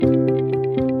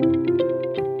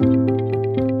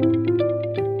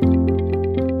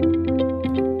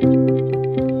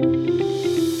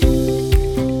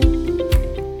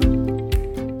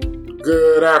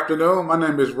afternoon. My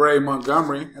name is Ray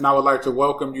Montgomery, and I would like to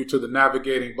welcome you to the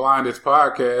Navigating Blindness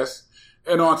podcast.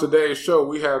 And on today's show,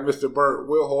 we have Mr. Bert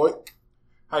Wilhoit.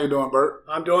 How you doing, Bert?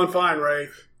 I'm doing fine, Ray.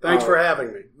 Thanks for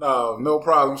having me. No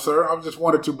problem, sir. I just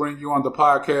wanted to bring you on the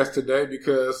podcast today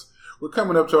because we're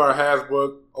coming up to our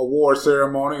Hasbrook Award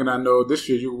ceremony, and I know this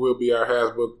year you will be our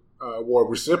Hasbrook Award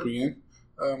recipient.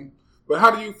 But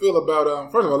how do you feel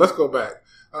about, first of all, let's go back.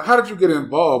 How did you get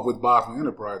involved with Bosma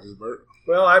Enterprises, Bert?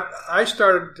 Well, I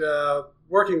started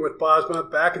working with Bosma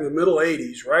back in the middle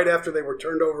 80s, right after they were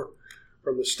turned over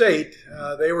from the state.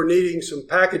 They were needing some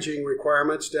packaging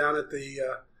requirements down at the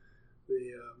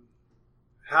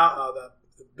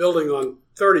building on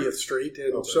 30th Street.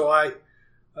 And so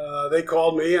they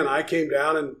called me, and I came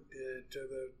down to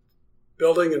the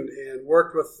building and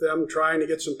worked with them trying to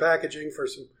get some packaging for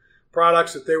some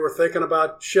products that they were thinking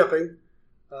about shipping.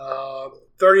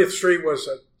 30th Street was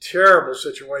a terrible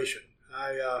situation.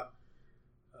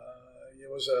 It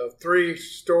was a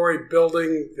 3-story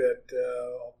building that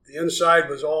the inside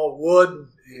was all wood,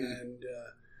 and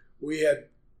we had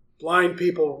blind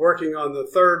people working on the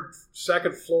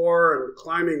second floor and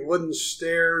climbing wooden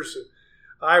stairs. And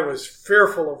I was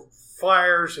fearful of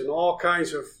fires and all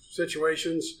kinds of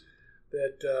situations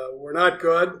that were not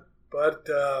good, but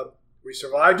we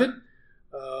survived it.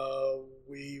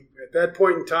 At that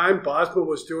point in time, Bosma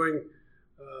was doing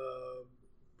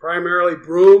primarily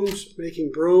brooms,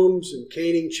 making brooms and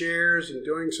caning chairs and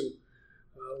doing some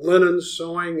linens,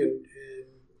 sewing and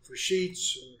for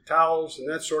sheets and towels and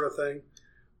that sort of thing.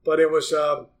 But it was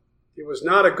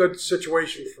not a good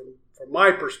situation from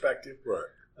my perspective. Right.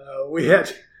 We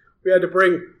had to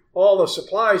bring all the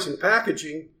supplies and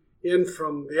packaging in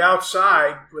from the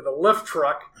outside with a lift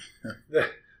truck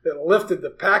that lifted the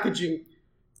packaging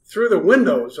through the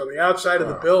windows on the outside of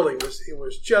the building. It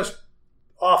was just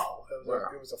awful.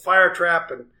 It was a fire trap,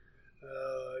 and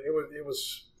it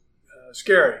was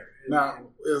scary. Now,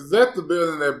 is that the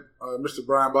building that Mr.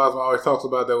 Brian Bosma always talks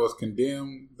about that was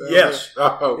condemned? Yes.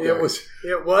 Oh, okay.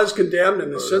 It was condemned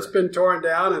and has since been torn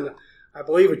down, and I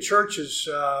believe a church has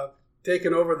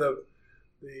taken over the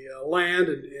land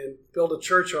and built a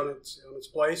church on its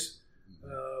place.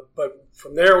 But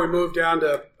from there we moved down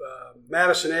to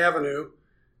Madison Avenue,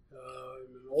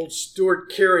 an old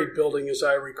Stuart Carey building, as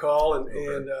I recall,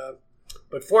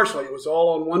 but fortunately it was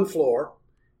all on one floor,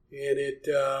 and it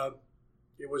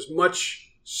was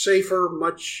much safer,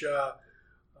 much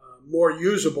more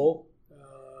usable.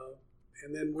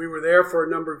 And then we were there for a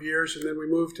number of years, and then we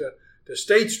moved to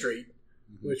State Street,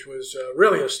 which was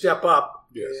really a step up.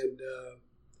 Yes. And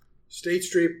State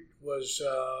Street was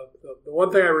the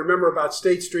one thing I remember about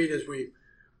State Street is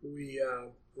we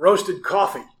roasted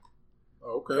coffee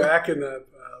back in the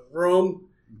room.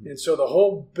 And so the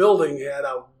whole building had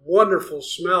a wonderful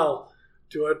smell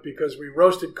to it because we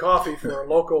roasted coffee for a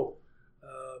local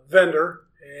vendor,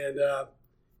 and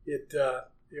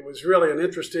it was really an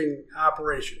interesting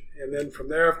operation. And then from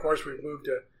there, of course, we moved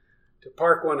to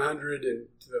Park 100 and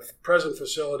to the present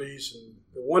facilities and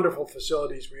the wonderful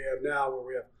facilities we have now, where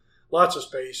we have lots of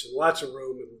space and lots of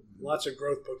room and lots of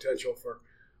growth potential for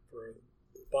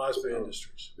Bosma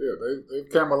Industries. Yeah, they've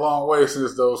come a long way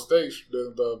since those days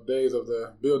of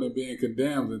the building being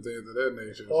condemned and things of that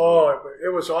nature. Oh,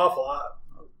 it was awful.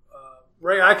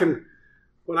 Ray,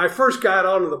 when I first got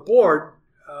onto the board,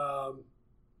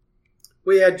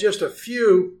 we had just a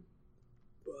few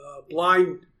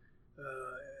blind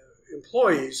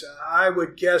employees. I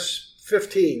would guess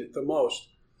 15 at the most.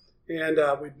 And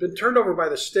we'd been turned over by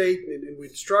the state, and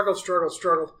we'd struggled,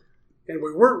 and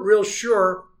we weren't real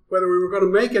sure whether we were going to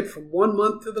make it from one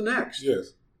month to the next.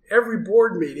 Yes. Every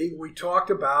board meeting, we talked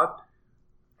about,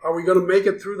 are we going to make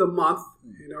it through the month,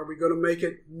 and are we going to make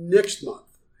it next month?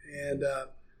 And of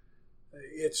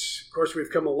course, we've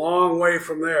come a long way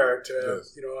from there to,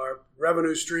 our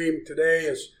revenue stream today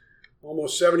is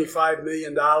almost $75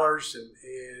 million,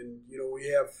 and we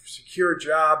have secure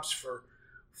jobs for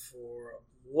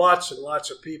lots and lots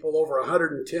of people, over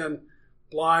 110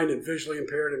 blind and visually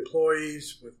impaired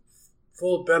employees with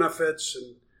full benefits,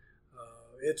 and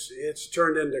it's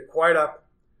turned into quite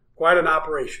an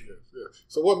operation. Yes.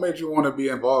 So what made you want to be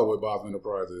involved with Bosma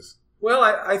Enterprises? Well,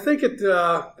 I think at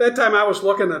that time I was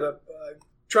looking at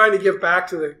trying to give back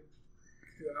to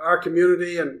our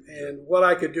community and what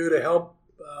I could do to help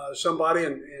somebody,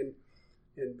 and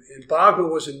Bosma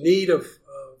was in need of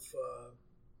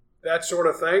that sort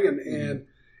of thing, and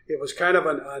it was kind of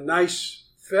a nice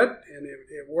fit, and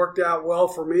it worked out well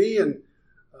for me, and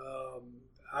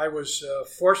I was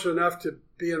fortunate enough to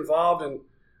be involved in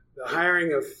the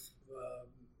hiring of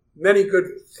many good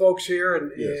folks here,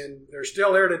 and they're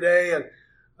still here today, and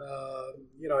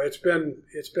it's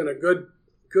been a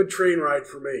good train ride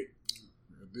for me.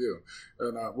 Good deal.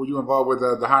 And were you involved with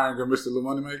the hiring of Mr. Lou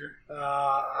Moneymaker?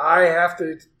 I have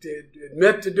to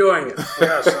admit to doing it.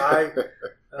 Yes,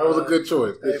 that was a good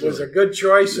choice. It was a good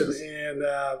choice, yes. and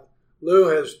Lou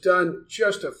has done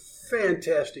just a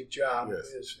fantastic job,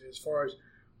 yes. as far as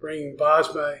bringing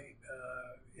BOSMA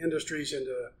Industries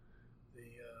into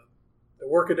the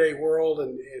workaday world,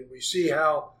 and we see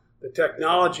how the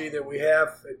technology that we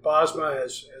have at BOSMA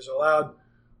has allowed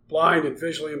blind and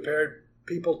visually impaired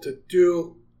people to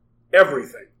do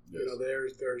everything. Yes.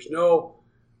 There's no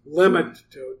limit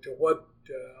to what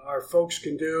our folks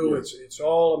can do. Yes. It's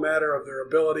all a matter of their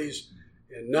abilities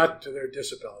and not to their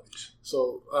disabilities.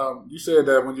 So you said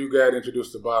that when you got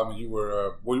introduced to BOSMA, you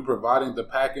were you providing the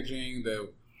packaging that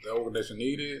the organization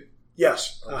needed?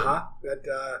 Yes. Okay.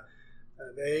 That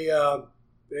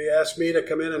they asked me to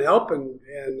come in and help, and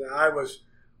I was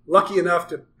lucky enough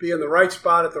to be in the right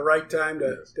spot at the right time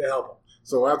to help them.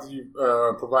 So after you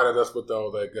provided us with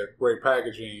all that great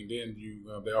packaging, then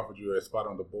they offered you a spot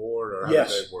on the board, or how did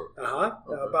that work?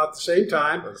 Okay. About the same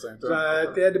time. At the same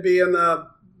time. It had to be in the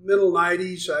middle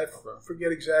 90s. I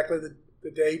forget exactly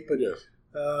the date, but yes.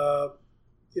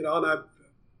 And I've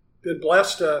been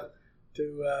blessed to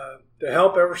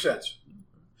help ever since.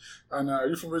 And are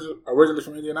you originally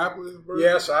from Indianapolis, Bert?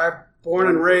 Yes, I'm born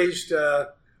and raised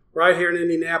right here in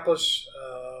Indianapolis.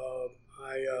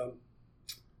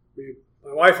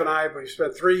 My wife and I, we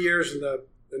spent 3 years in the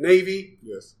Navy.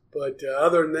 Yes. But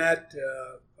other than that,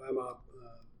 I'm a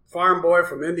farm boy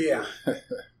from Indiana.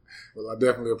 Well, I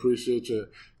definitely appreciate you,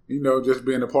 just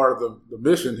being a part of the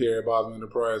mission here at BOSMA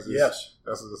Enterprises. Yes.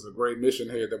 That's a great mission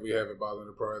here that we have at BOSMA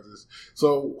Enterprises.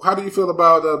 So how do you feel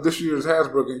about this year's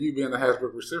Hasbrook and you being the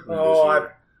Hasbrook recipient this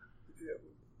year?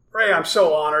 Ray, I'm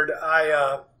so honored.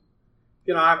 I'm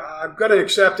going to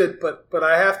accept it, but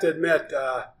I have to admit,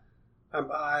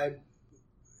 I'm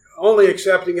only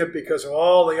accepting it because of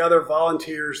all the other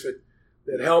volunteers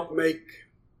that help make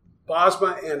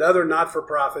BOSMA and other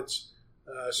not-for-profits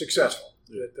successful.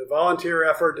 Yeah. The volunteer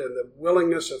effort and the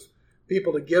willingness of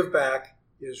people to give back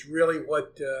is really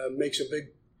what makes a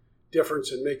big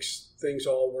difference and makes things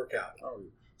all work out. Oh,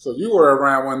 so you were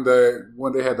around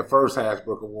when they had the first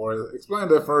Hasbrook Award. Explain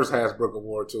that first Hasbrook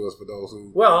Award to us for those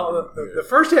who... Well, the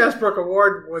first Hasbrook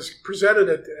Award was presented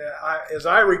at, as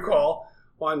I recall,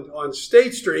 on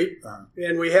State Street,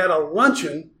 and we had a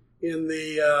luncheon in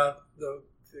the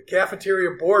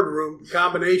cafeteria boardroom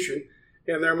combination,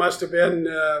 and there must have been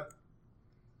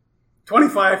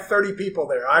 25, 30 people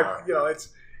there.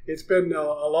 It's been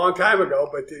a long time ago,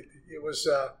 but it was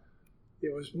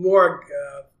more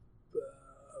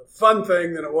a fun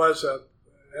thing than it was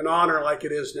an honor like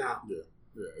it is now. Yeah.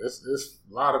 Yeah, it's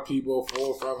a lot of people,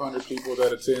 400 or 500 people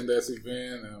that attend this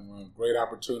event, and a great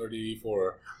opportunity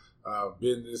for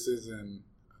businesses and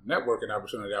networking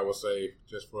opportunity, I would say,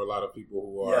 just for a lot of people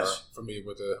who are familiar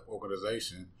with the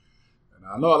organization. And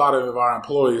I know a lot of our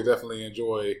employees definitely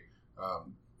enjoy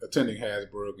attending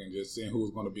Hasbrook and just seeing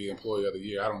who's going to be Employee of the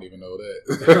Year. I don't even know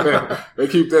that. They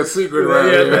keep that secret around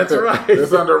here. Yeah, that's right.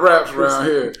 It's under wraps around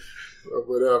here.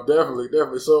 But definitely.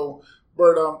 So,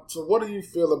 Bert, so what do you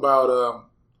feel about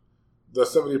the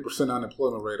 70%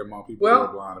 unemployment rate among people who are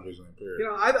blind and visually impaired?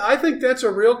 I think that's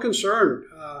a real concern.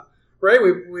 Ray,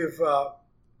 we've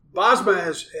BOSMA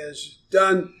has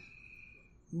done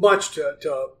much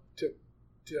to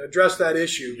address that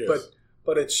issue, yes.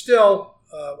 but it's still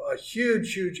a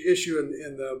huge issue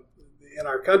in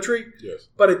our country. Yes.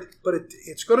 But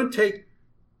it's going to take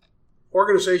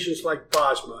organizations like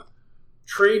BOSMA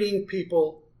training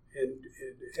people and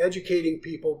educating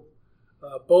people,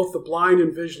 both the blind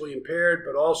and visually impaired,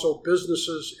 but also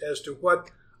businesses as to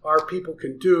what our people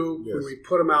can do when we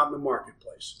put them out in the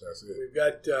marketplace. That's it. We've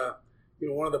got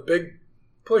one of the big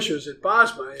pushes at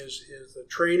BOSMA is the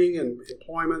training and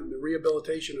employment and the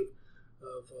rehabilitation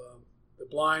of the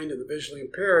blind and the visually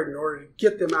impaired in order to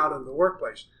get them out in the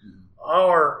workplace. Mm-hmm.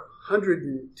 Our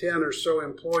 110 or so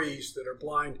employees that are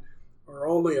blind are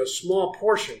only a small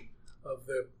portion of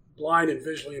the blind and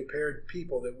visually impaired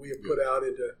people that we have put out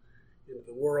into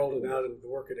the world and out into the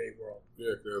workaday world.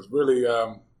 Yeah, because really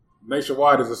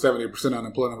nationwide is a 70%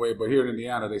 unemployment rate, but here in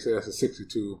Indiana they say that's a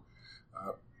 62%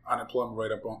 unemployment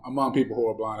rate among people who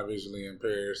are blind and visually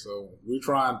impaired. So we're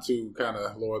trying to kind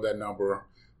of lower that number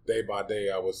day by day,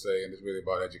 I would say, and it's really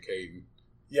about educating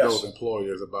those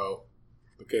employers about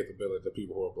the capability of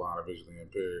people who are blind or visually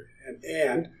impaired.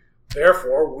 And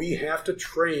therefore, we have to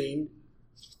train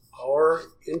our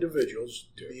individuals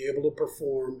to be able to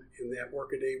perform in that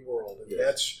workaday world. And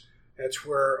that's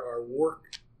where our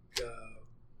work-a-day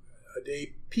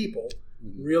people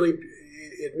really,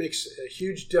 it makes a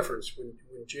huge difference when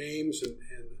James and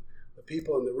the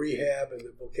people in the rehab and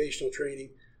the vocational training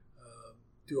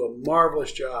do a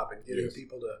marvelous job in getting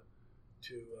people to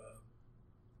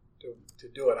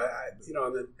do it.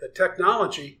 And the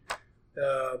technology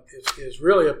is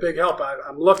really a big help.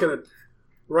 I'm looking at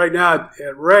right now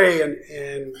at Ray,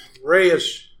 and Ray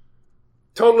is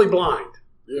totally blind.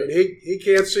 Yeah. And he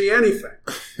can't see anything.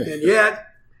 And yet,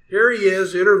 here he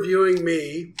is interviewing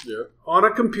me on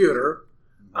a computer,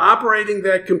 operating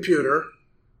that computer,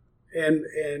 and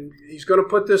he's going to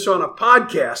put this on a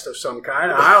podcast of some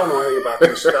kind. I don't know anything about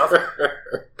this stuff.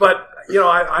 But,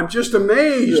 I'm just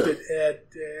amazed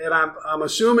and I'm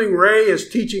assuming Ray is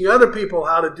teaching other people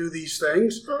how to do these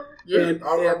things. I'm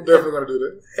definitely going to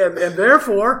do that. And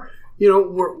therefore,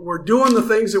 we're doing the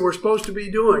things that we're supposed to be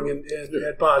doing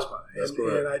at BOSMA. That's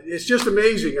correct. And it's just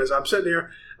amazing as I'm sitting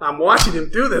here, I'm watching him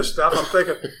do this stuff. I'm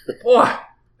thinking, boy,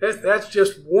 that's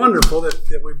just wonderful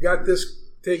that we've got this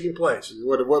taking place.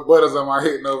 What buttons am I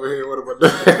hitting over here? What am I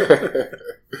doing?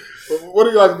 What do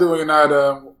you like to do when you're not?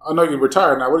 I know you're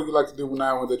retired now. What do you like to do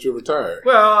now that you're retired?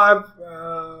 Well,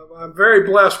 I'm very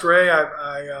blessed, Ray.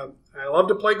 I love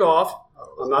to play golf.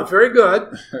 I'm not very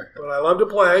good, but I love to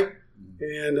play.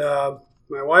 And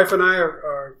my wife and I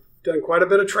are done quite a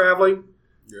bit of traveling,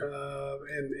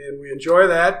 and we enjoy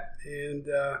that. And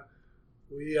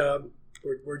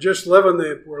we're just living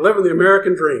the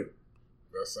American dream.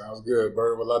 That sounds good,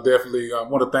 Bert. Well, I definitely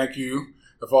want to thank you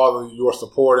for all of your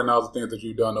support and all the things that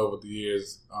you've done over the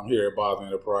years here at BOSMA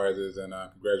Enterprises. And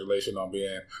congratulations on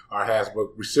being our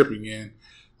Hasbrook recipient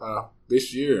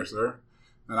this year, sir.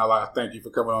 And I'd like to thank you for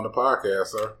coming on the podcast,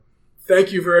 sir.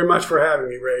 Thank you very much for having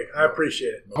me, Ray. I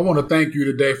appreciate it. I want to thank you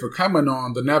today for coming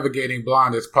on the Navigating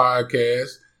Blindness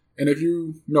podcast. And if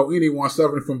you know anyone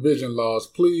suffering from vision loss,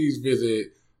 please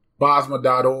visit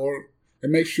bosma.org.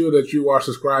 And make sure that you are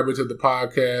subscribing to the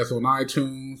podcast on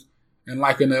iTunes and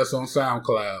liking us on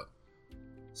SoundCloud.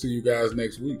 See you guys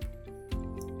next week.